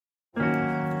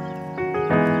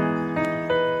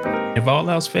If all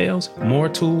else fails, more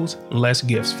tools, less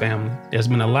gifts, family. There's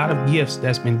been a lot of gifts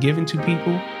that's been given to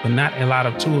people, but not a lot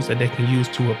of tools that they can use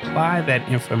to apply that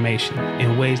information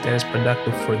in ways that is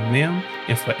productive for them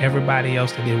and for everybody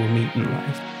else that they will meet in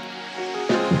life.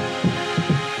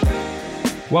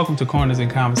 Welcome to Corners and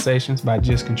Conversations by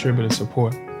Just Contributor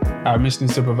Support. Our mission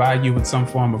is to provide you with some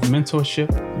form of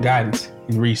mentorship, guidance,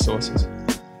 and resources.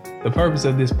 The purpose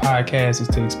of this podcast is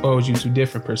to expose you to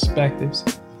different perspectives,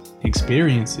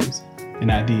 experiences, and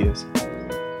ideas.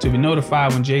 To be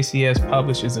notified when JCS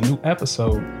publishes a new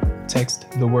episode, text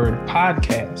the word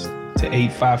podcast to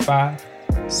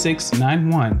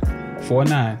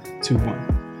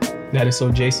 855-691-4921. That is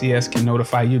so JCS can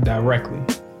notify you directly.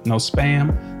 No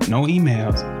spam, no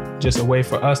emails, just a way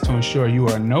for us to ensure you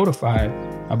are notified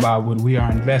about what we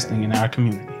are investing in our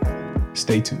community.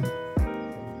 Stay tuned.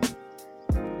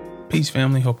 Peace,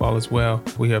 family. Hope all is well.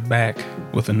 We are back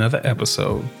with another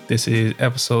episode. This is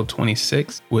episode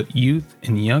 26, what youth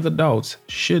and young adults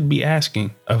should be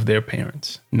asking of their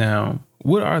parents. Now,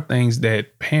 what are things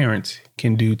that parents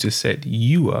can do to set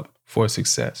you up for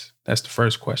success? That's the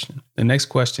first question. The next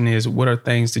question is, what are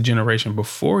things the generation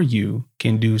before you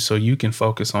can do so you can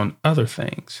focus on other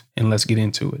things? And let's get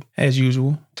into it. As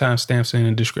usual, timestamps in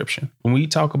the description. When we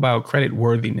talk about credit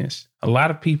worthiness, a lot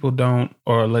of people don't,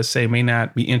 or let's say may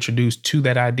not be introduced to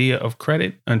that idea of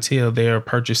credit until they're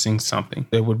purchasing something.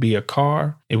 There would be a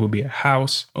car, it would be a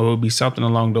house, or it would be something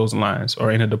along those lines,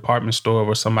 or in a department store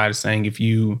where somebody's saying if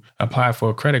you apply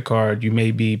for a credit card, you may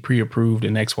be pre-approved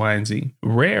in X, Y, and Z.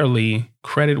 Rarely,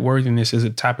 credit worthiness is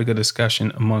a topic of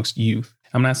discussion amongst youth.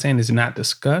 I'm not saying it's not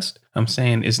discussed. I'm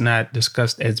saying it's not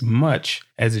discussed as much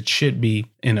as it should be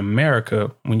in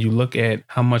America when you look at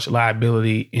how much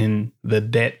liability in the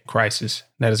debt crisis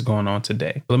that is going on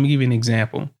today. Let me give you an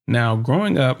example. Now,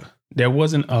 growing up, there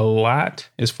wasn't a lot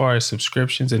as far as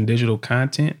subscriptions and digital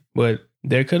content, but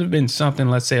there could have been something,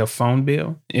 let's say a phone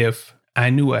bill. If I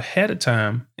knew ahead of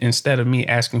time, instead of me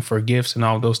asking for gifts and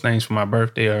all those things for my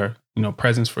birthday or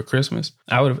presents for Christmas,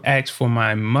 I would have asked for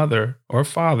my mother or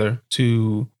father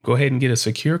to go ahead and get a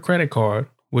secure credit card,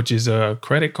 which is a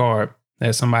credit card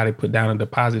that somebody put down a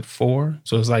deposit for.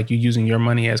 So it's like you using your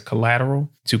money as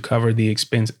collateral to cover the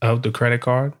expense of the credit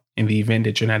card in the event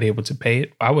that you're not able to pay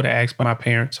it. I would have asked my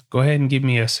parents, go ahead and give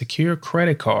me a secure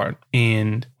credit card.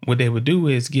 And what they would do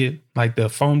is get like the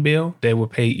phone bill they would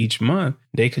pay each month.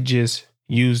 They could just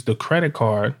use the credit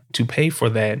card to pay for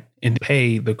that and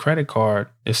pay the credit card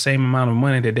the same amount of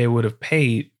money that they would have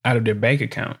paid out of their bank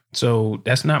account. So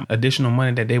that's not additional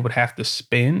money that they would have to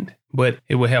spend, but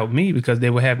it would help me because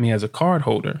they would have me as a card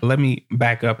holder. Let me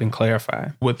back up and clarify.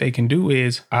 What they can do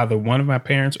is either one of my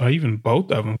parents or even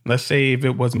both of them. Let's say if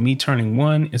it was me turning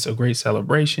 1, it's a great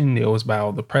celebration. They always buy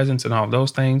all the presents and all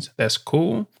those things. That's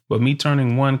cool. But me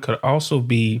turning 1 could also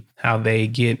be how they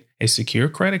get a secure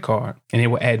credit card, and it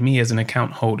will add me as an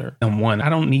account holder. And I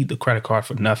don't need the credit card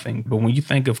for nothing. But when you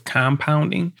think of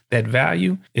compounding, that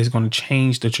value is going to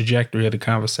change the trajectory of the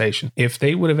conversation. If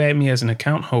they would have added me as an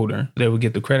account holder, they would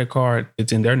get the credit card.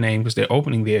 It's in their name because they're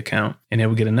opening the account, and they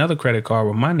would get another credit card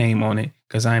with my name on it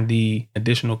because I'm the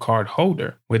additional card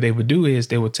holder. What they would do is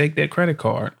they would take that credit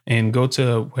card and go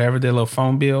to wherever their little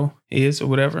phone bill is or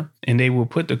whatever, and they will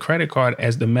put the credit card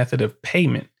as the method of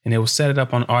payment, and they will set it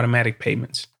up on automatic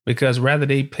payments. Because rather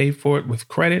they pay for it with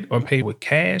credit or pay with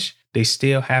cash, they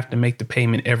still have to make the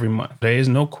payment every month. There is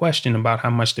no question about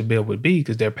how much the bill would be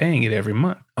because they're paying it every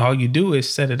month. All you do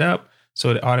is set it up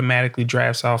so it automatically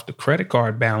drafts off the credit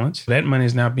card balance. That money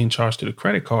is now being charged to the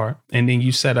credit card. And then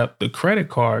you set up the credit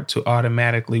card to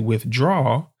automatically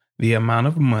withdraw the amount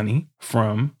of money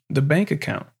from the bank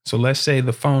account. So let's say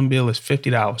the phone bill is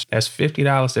 $50. That's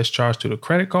 $50 that's charged to the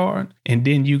credit card. And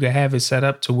then you can have it set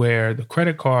up to where the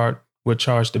credit card would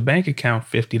charge the bank account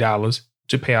 $50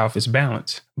 to pay off its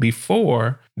balance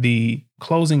before the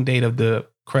closing date of the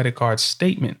credit card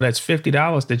statement. That's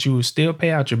 $50 that you would still pay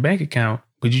out your bank account,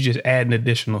 but you just add an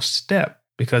additional step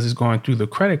because it's going through the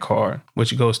credit card,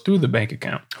 which goes through the bank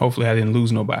account. Hopefully I didn't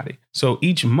lose nobody. So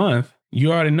each month,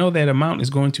 you already know that amount is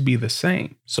going to be the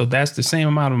same. So that's the same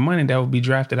amount of money that will be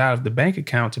drafted out of the bank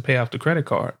account to pay off the credit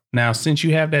card. Now, since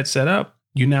you have that set up,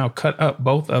 you now cut up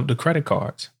both of the credit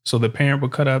cards. So the parent will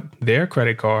cut up their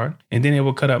credit card and then it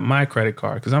will cut up my credit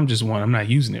card because I'm just one. I'm not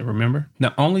using it, remember?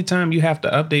 The only time you have to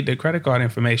update their credit card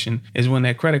information is when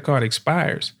that credit card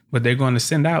expires. But they're going to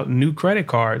send out new credit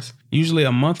cards usually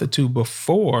a month or two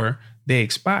before they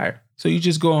expire. So you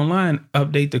just go online,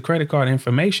 update the credit card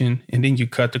information, and then you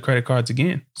cut the credit cards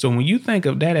again. So when you think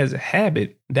of that as a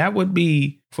habit, that would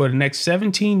be for the next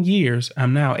 17 years,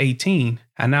 I'm now 18.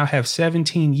 I now have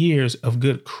 17 years of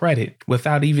good credit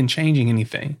without even changing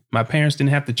anything. My parents didn't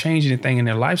have to change anything in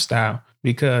their lifestyle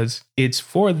because it's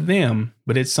for them,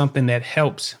 but it's something that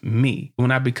helps me.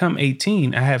 When I become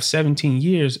 18, I have 17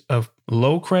 years of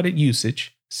low credit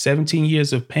usage, 17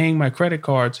 years of paying my credit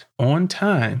cards on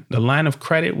time. The line of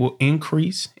credit will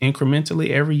increase incrementally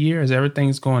every year as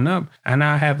everything's going up. I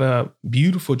now have a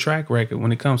beautiful track record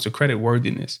when it comes to credit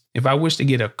worthiness. If I wish to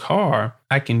get a car,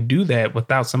 I can do that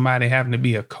without somebody having to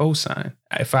be a cosign.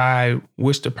 If I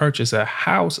wish to purchase a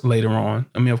house later on,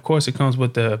 of course, it comes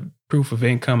with the proof of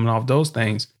income and all of those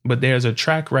things, but there's a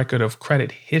track record of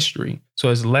credit history. So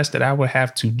it's less that I would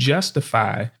have to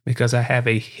justify because I have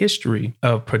a history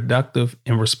of productive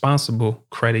and responsible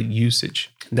credit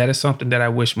usage. That is something that I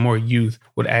wish more youth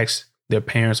would ask their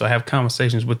parents or have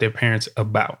conversations with their parents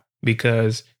about.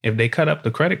 Because if they cut up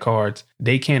the credit cards,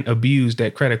 they can't abuse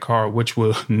that credit card, which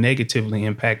will negatively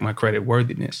impact my credit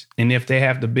worthiness. And if they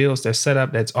have the bills that's set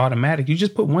up that's automatic, you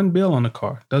just put one bill on the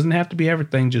card. Doesn't have to be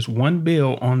everything, just one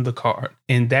bill on the card.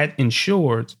 And that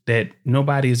ensures that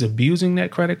nobody is abusing that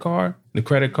credit card. The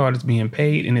credit card is being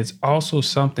paid. And it's also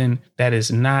something that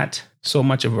is not so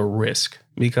much of a risk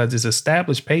because it's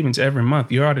established payments every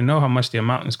month. You already know how much the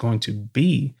amount is going to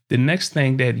be. The next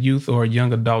thing that youth or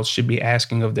young adults should be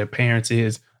asking of their parents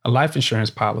is a life insurance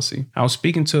policy. I was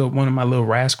speaking to one of my little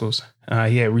rascals.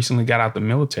 He had recently got out the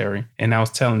military, and I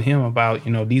was telling him about,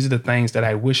 these are the things that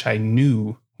I wish I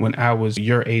knew when I was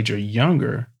your age or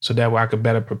younger, so that way I could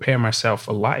better prepare myself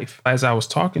for life. As I was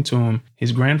talking to him,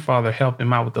 his grandfather helped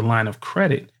him out with the line of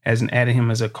credit as and added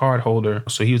him as a card holder.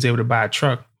 So he was able to buy a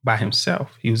truck by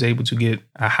himself. He was able to get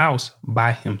a house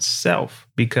by himself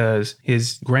because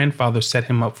his grandfather set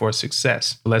him up for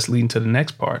success. Let's lead into the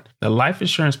next part. The life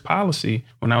insurance policy,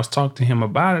 when I was talking to him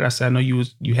about it, I said, I know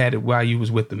you had it while you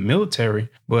was with the military,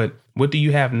 but what do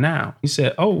you have now? He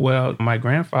said, oh, well, my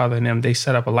grandfather and them, they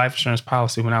set up a life insurance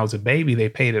policy when I was a baby. They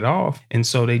paid it off. And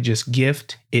so they just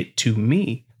gift it to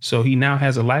me. So he now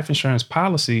has a life insurance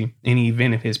policy in the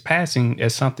event of his passing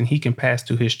as something he can pass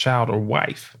to his child or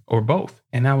wife or both.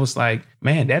 And I was like,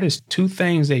 man, that is two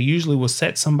things that usually will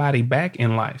set somebody back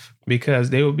in life because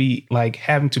they will be like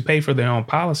having to pay for their own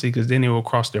policy because then it will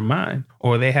cross their mind,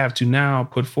 or they have to now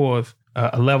put forth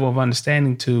a level of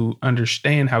understanding to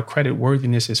understand how credit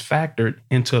worthiness is factored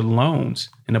into loans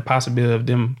and the possibility of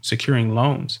them securing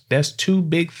loans. That's two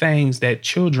big things that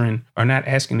children are not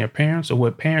asking their parents, or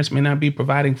what parents may not be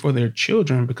providing for their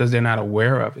children because they're not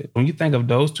aware of it. When you think of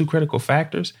those two critical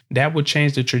factors, that would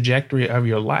change the trajectory of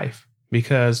your life,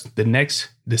 because the next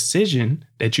decision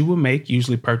that you will make,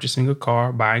 usually purchasing a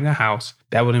car, buying a house,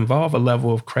 that would involve a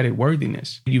level of credit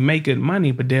worthiness. You make good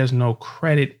money, but there's no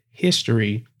credit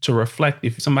history to reflect.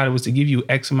 If somebody was to give you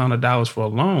X amount of dollars for a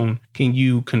loan, can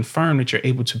you confirm that you're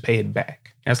able to pay it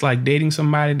back? That's like dating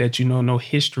somebody that you know no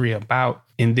history about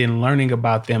and then learning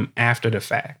about them after the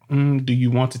fact. Do you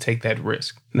want to take that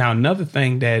risk? Now, another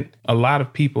thing that a lot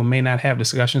of people may not have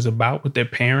discussions about with their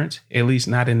parents, at least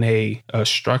not in a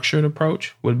structured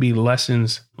approach, would be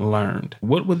lessons learned.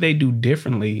 What would they do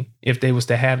differently if they was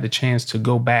to have the chance to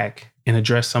go back and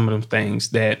address some of them things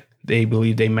that they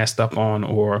believe they messed up on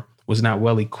or was not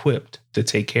well equipped to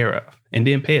take care of? And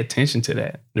then pay attention to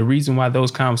that. The reason why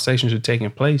those conversations are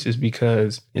taking place is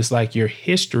because it's like your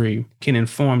history can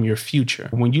inform your future.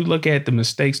 When you look at the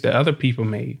mistakes that other people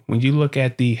made, when you look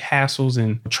at the hassles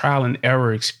and trial and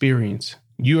error experience,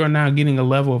 you are now getting a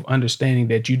level of understanding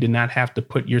that you did not have to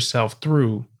put yourself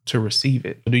through to receive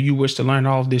it. Do you wish to learn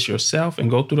all of this yourself and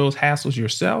go through those hassles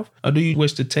yourself? Or do you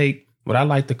wish to take what I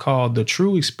like to call the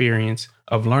true experience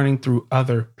of learning through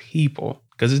other people?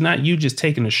 Because it's not you just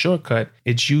taking a shortcut.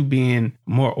 It's you being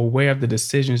more aware of the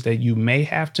decisions that you may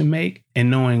have to make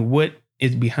and knowing what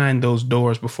is behind those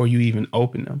doors before you even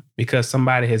open them, because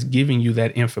somebody has given you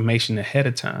that information ahead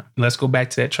of time. Let's go back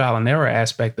to that trial and error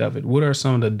aspect of it. What are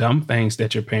some of the dumb things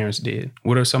that your parents did?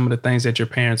 What are some of the things that your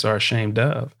parents are ashamed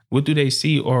of? What do they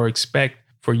see or expect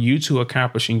for you to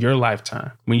accomplish in your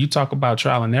lifetime? When you talk about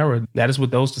trial and error, that is what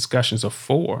those discussions are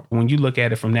for. When you look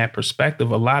at it from that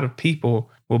perspective, a lot of people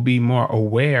will be more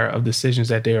aware of decisions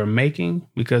that they are making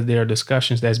because there are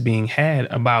discussions that's being had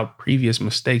about previous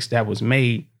mistakes that was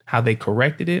made, how they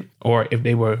corrected it, or if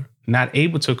they were not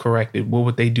able to correct it, what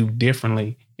would they do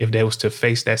differently if they was to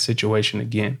face that situation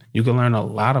again? You can learn a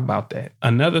lot about that.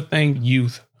 Another thing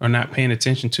youth are not paying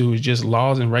attention to is just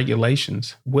laws and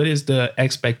regulations. What is the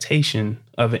expectation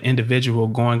of an individual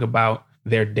going about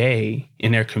their day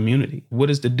in their community? What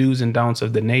is the do's and don'ts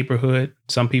of the neighborhood?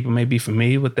 Some people may be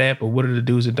familiar with that, but what are the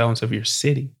do's and don'ts of your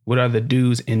city? What are the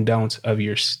do's and don'ts of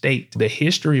your state? The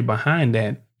history behind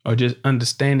that, or just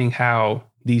understanding how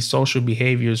these social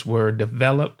behaviors were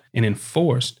developed and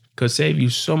enforced could save you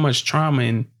so much trauma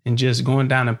and just going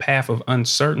down a path of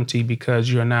uncertainty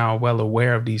because you're now well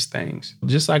aware of these things.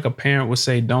 Just like a parent would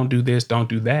say, don't do this, don't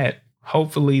do that.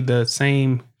 Hopefully the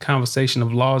same conversation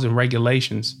of laws and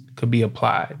regulations could be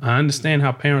applied. I understand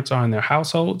how parents are in their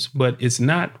households, but it's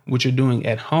not what you're doing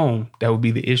at home that would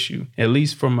be the issue, at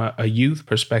least from a youth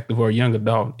perspective or a young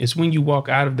adult. It's when you walk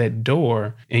out of that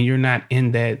door and you're not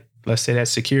in that, let's say, that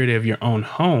security of your own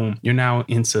home, you're now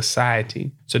in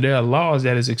society. So there are laws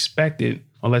that is expected,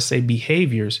 or let's say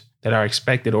behaviors that are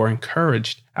expected or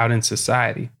encouraged out in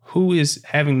society. Who is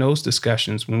having those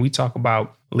discussions when we talk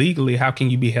about legally, how can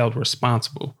you be held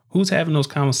responsible? Who's having those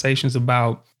conversations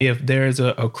about if there's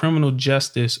a criminal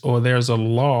justice or there's a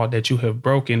law that you have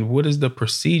broken, what is the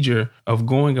procedure of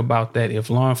going about that if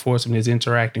law enforcement is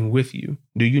interacting with you?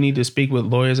 Do you need to speak with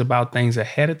lawyers about things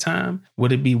ahead of time?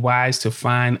 Would it be wise to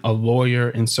find a lawyer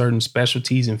in certain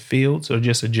specialties and fields or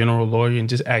just a general lawyer and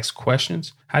just ask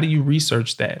questions? How do you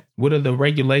research that? What are the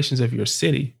regulations of your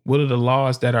city? What are the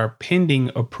laws that are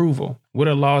pending approval? What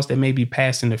are laws that may be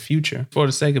passed in the future? For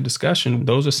the sake of discussion,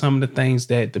 those are some of the things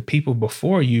that the people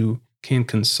before you can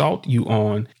consult you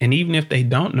on. And even if they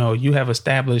don't know, you have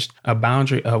established a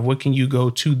boundary of what can you go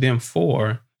to them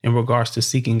for in regards to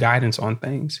seeking guidance on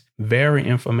things. Very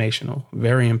informational,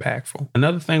 very impactful.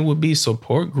 Another thing would be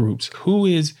support groups. Who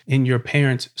is in your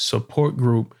parents' support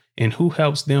group and who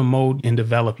helps them mold and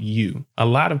develop you? A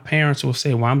lot of parents will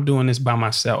say, well, I'm doing this by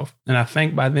myself. And I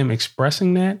think by them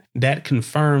expressing that, that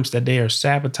confirms that they are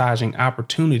sabotaging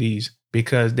opportunities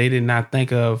because they did not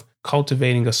think of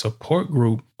cultivating a support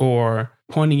group or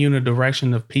pointing you in the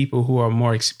direction of people who are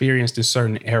more experienced in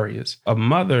certain areas. A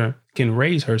mother can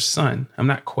raise her son. I'm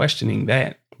not questioning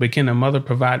that. But can a mother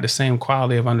provide the same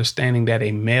quality of understanding that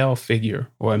a male figure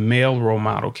or a male role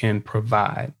model can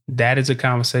provide? That is a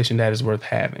conversation that is worth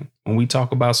having. When we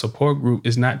talk about support group,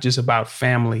 it's not just about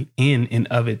family in and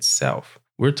of itself.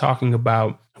 We're talking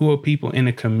about who are people in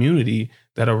a community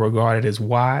that are regarded as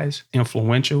wise,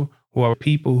 influential, who are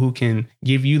people who can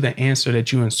give you the answer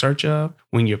that you're in search of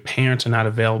when your parents are not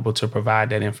available to provide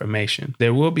that information.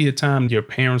 There will be a time your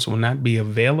parents will not be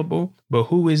available, but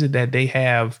who is it that they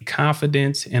have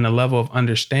confidence and a level of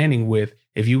understanding with?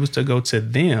 If you was to go to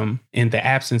them in the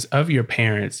absence of your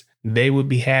parents, they would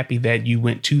be happy that you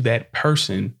went to that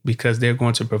person because they're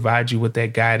going to provide you with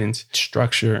that guidance,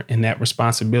 structure, and that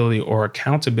responsibility or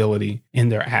accountability in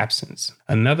their absence.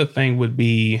 Another thing would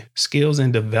be skills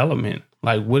and development.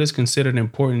 Like what is considered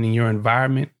important in your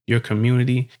environment, your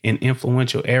community, and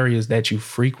influential areas that you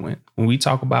frequent. When we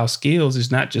talk about skills,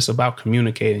 it's not just about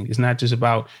communicating. It's not just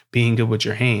about being good with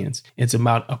your hands. It's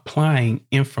about applying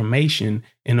information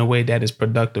in a way that is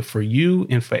productive for you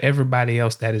and for everybody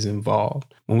else that is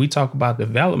involved. When we talk about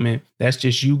development, that's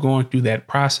just you going through that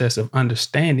process of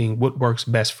understanding what works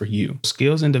best for you.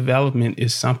 Skills and development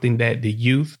is something that the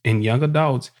youth and young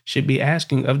adults should be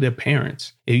asking of their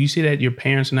parents. If you see that your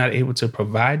parents are not able to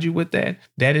provide you with that,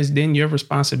 that is then your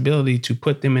responsibility to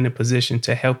put them in a position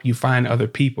to help you find other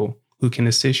people who can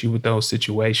assist you with those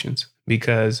situations.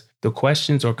 Because the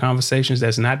questions or conversations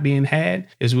that's not being had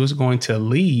is what's going to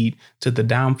lead to the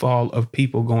downfall of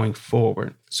people going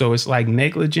forward. So it's like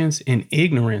negligence and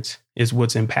ignorance is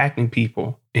what's impacting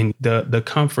people and the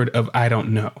comfort of I don't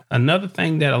know. Another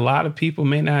thing that a lot of people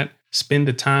may not spend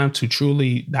the time to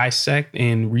truly dissect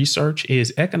and research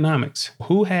is economics.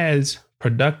 Who has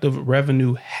productive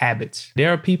revenue habits?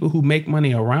 There are people who make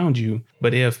money around you,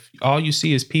 but if all you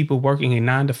see is people working a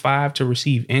 9-to-5 to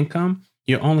receive income,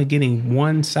 you're only getting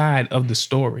one side of the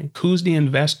story. Who's the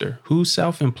investor? Who's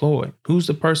self-employed? Who's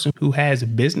the person who has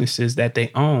businesses that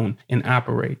they own and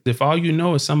operate? If all you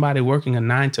know is somebody working a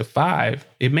 9-to-5,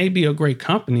 it may be a great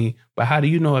company, but how do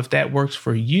you know if that works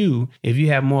for you if you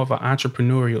have more of an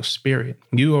entrepreneurial spirit?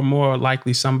 You are more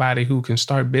likely somebody who can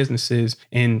start businesses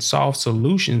and solve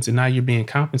solutions, and now you're being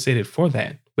compensated for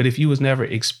that. But if you was never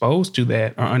exposed to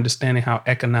that or understanding how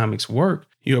economics work,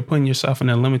 you're putting yourself in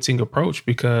a limiting approach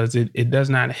because it does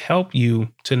not help you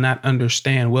to not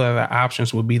understand what other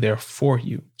options will be there for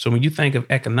you. So when you think of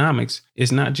economics,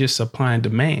 it's not just supply and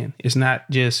demand. It's not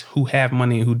just who have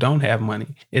money and who don't have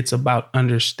money. It's about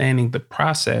understanding the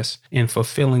process and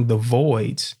fulfilling the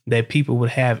voids that people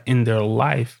would have in their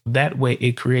life. That way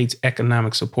it creates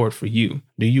economic support for you.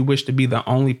 Do you wish to be the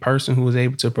only person who is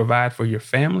able to provide for your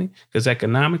family? Because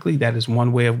economically, that is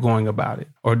one way of going about it.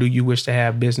 Or do you wish to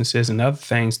have businesses and other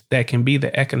things that can be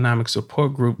the economic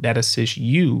support group that assists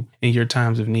you in your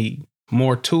times of need?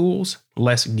 More tools,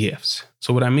 less gifts.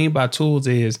 So what I mean by tools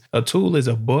is a tool is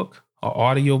a book, an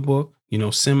audio book,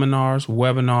 seminars,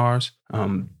 webinars.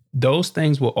 Those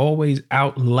things will always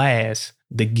outlast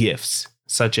the gifts,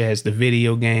 such as the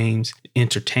video games,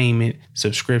 entertainment,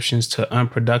 subscriptions to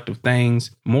unproductive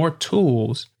things. More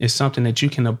tools is something that you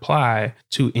can apply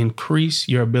to increase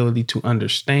your ability to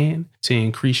understand, to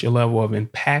increase your level of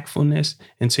impactfulness,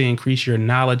 and to increase your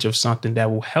knowledge of something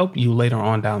that will help you later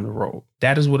on down the road.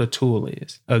 That is what a tool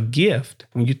is. A gift,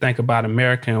 when you think about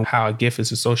America and how a gift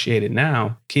is associated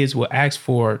now, kids will ask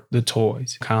for the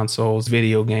toys, consoles,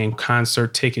 video game,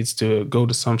 concert tickets to go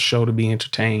to some show to be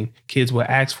entertained. Kids will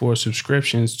ask for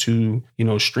subscriptions to,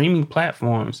 streaming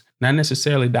platforms. Not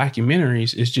necessarily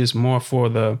documentaries. It's just more for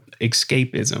the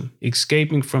escapism,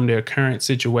 escaping from their current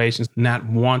situations, not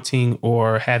wanting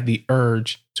or have the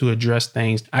urge to address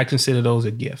things. I consider those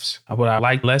as gifts. What I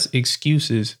like, less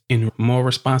excuses and more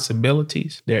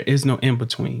responsibilities. There is no in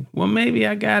between. Well, maybe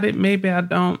I got it. Maybe I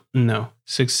don't. No.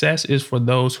 Success is for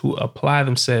those who apply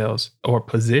themselves or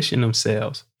position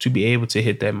themselves to be able to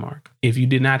hit that mark. If you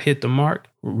did not hit the mark,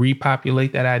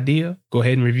 repopulate that idea, go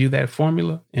ahead and review that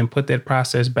formula and put that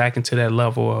process back into that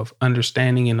level of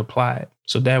understanding and apply it.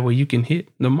 So that way you can hit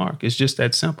the mark. It's just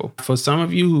that simple. For some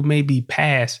of you who may be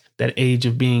past that age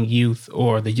of being youth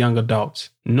or the young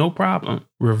adults, no problem.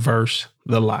 Reverse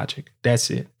the logic. That's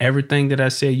it. Everything that I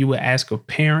said you would ask of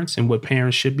parents and what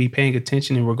parents should be paying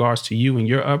attention in regards to you and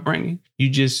your upbringing, you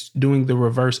just doing the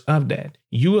reverse of that.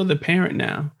 You are the parent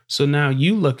now. So now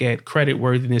you look at credit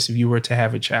worthiness if you were to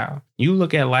have a child. You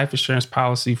look at life insurance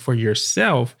policy for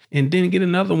yourself and then get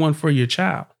another one for your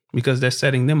child because that's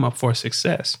setting them up for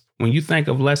success. When you think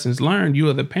of lessons learned, you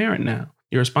are the parent now.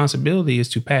 Your responsibility is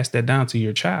to pass that down to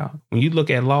your child. When you look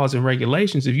at laws and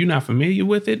regulations, if you're not familiar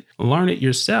with it, learn it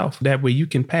yourself. That way you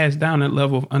can pass down that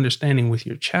level of understanding with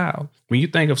your child. When you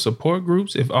think of support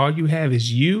groups, if all you have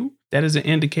is you, that is an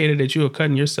indicator that you are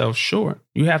cutting yourself short.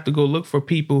 You have to go look for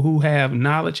people who have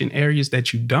knowledge in areas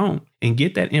that you don't and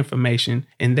get that information.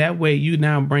 And that way you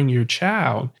now bring your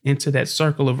child into that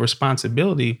circle of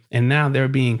responsibility. And now they're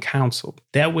being counseled.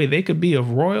 That way they could be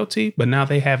of royalty, but now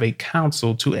they have a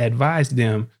counsel to advise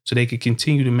them so they could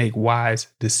continue to make wise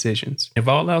decisions. If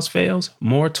all else fails,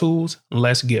 more tools,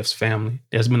 less gifts, family.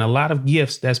 There's been a lot of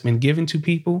gifts that's been given to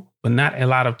people, but not a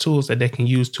lot of tools that they can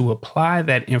use to apply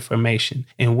that information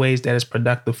in ways that is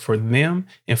productive for them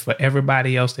and for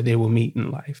everybody else that they will meet in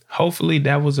life. Hopefully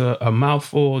that was a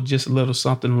mouthful, just a little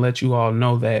something to let you all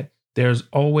know that there's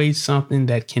always something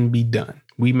that can be done.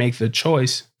 We make the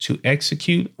choice to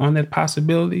execute on that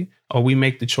possibility, or we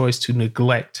make the choice to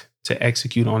neglect to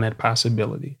execute on that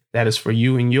possibility. That is for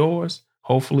you and yours.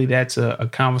 Hopefully that's a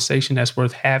conversation that's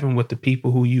worth having with the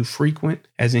people who you frequent,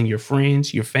 as in your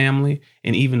friends, your family,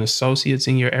 and even associates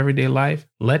in your everyday life.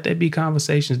 Let that be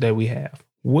conversations that we have.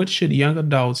 What should young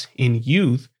adults and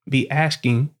youth be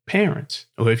asking parents?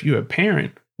 Or if you're a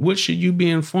parent, what should you be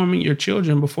informing your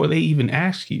children before they even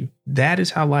ask you? That is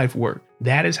how life works.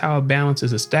 That is how a balance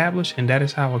is established, and that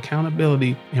is how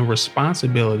accountability and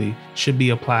responsibility should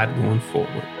be applied going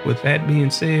forward. With that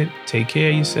being said, take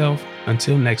care of yourself.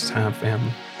 Until next time,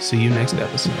 family. See you next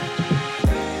episode.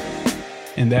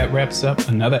 And that wraps up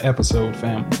another episode,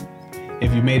 family.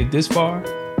 If you made it this far,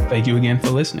 thank you again for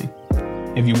listening.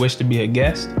 If you wish to be a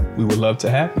guest, we would love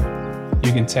to have you.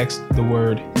 You can text the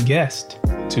word guest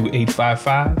to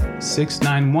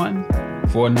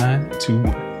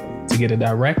 855-691-4921 to get a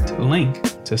direct link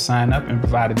to sign up and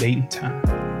provide a date and time.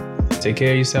 Take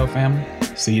care of yourself, family.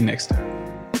 See you next time.